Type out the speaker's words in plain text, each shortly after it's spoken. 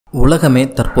உலகமே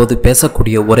தற்போது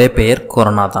பேசக்கூடிய ஒரே பெயர்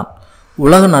கொரோனா தான்.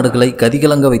 உலக நாடுகளை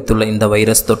கதிகலங்க வைத்துள்ள இந்த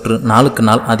வைரஸ் தொற்று நாளுக்கு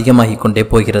நாள் அதிகமாகிக் கொண்டே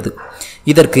போகிறது.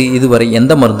 இதற்கு இதுவரை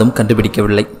எந்த மருந்தும்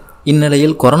கண்டுபிடிக்கவில்லை.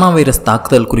 இந்நிலையில் கொரோனா வைரஸ்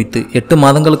தாக்குதல் குறித்து 8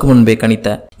 மாதங்களுக்கு முன்பே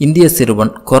கணித்த இந்திய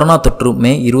சிறுவன் கொரோனா தொற்று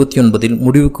மே 29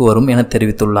 முடிவுக்கு வரும் என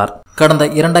தெரிவித்துள்ளார். கடந்த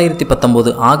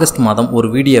 2019 ஆகஸ்ட் மாதம் ஒரு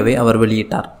வீடியோவை அவர்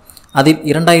வெளியிட்டார். அதில்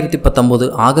 2019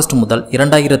 ஆகஸ்ட் முதல்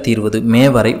 2020 மே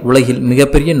வரை உலகில்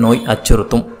மிகப்பெரிய நோய்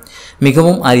அச்சுறுத்தும்.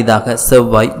 மிகவும் அரிதாக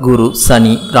செவ்வாய், குரு,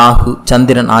 சனி, ராகு,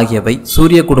 சந்திரன் ஆகியவை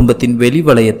சூரிய குடும்பத்தின் வெளி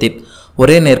வளையத்தில்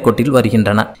ஒரே நேர்கோட்டில்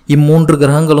வருகின்றன. இம்மூன்று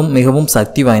கிரகங்களும் மிகவும்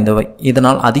சக்தி வாய்ந்தவை.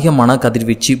 இதனால் அதிகமான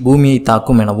கதிர்வீச்சு பூமியை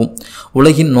தாக்கும் எனவும்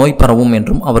உலகின் நோய் பரவும்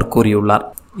என்றும் அவர் கூறியுள்ளார்.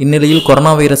 இந்நிலையில்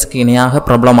கொரோனா வைரஸுக்கு இணையாக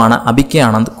பிரபலமான அபிகே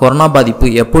ஆனந்த் கொரோனா பாதிப்பு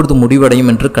எப்பொழுது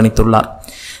முடிவடையும் என்று கணித்துள்ளார்.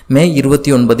 மே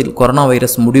 29 கொரோனா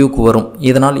வைரஸ் முடிவுக்கு வரும்.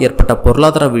 இதனால் ஏற்பட்ட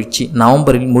பொருளாதார வீழ்ச்சி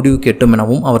நவம்பரில் முடிவுக்கு எட்டும்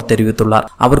எனவும் அவர் தெரிவித்துள்ளார்.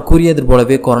 அவர் கூறியது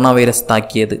போலவே கொரோனா வைரஸ்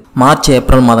தாக்கியது மார்ச்,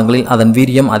 ஏப்ரல் மாதங்களில் அதன்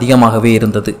வீரியம் அதிகமாகவே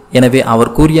இருந்தது. எனவே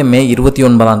அவர் கூறிய மே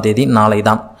 29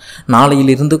 நாளைதான்.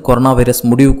 நாளையிலிருந்து கொரோனா வைரஸ்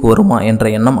முடிவுக்கு வருமா என்ற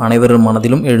எண்ணம் அனைவரும்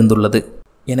மனதிலும் எழுந்துள்ளது.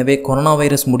 எனவே கொரோனா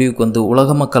வைரஸ் முடிவுக்கு வந்து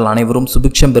உலக மக்கள் அனைவரும்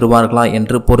சுபிக்ஷம் பெறுவார்களா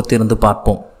என்று பொறுத்திருந்து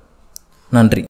பார்ப்போம். நன்றி.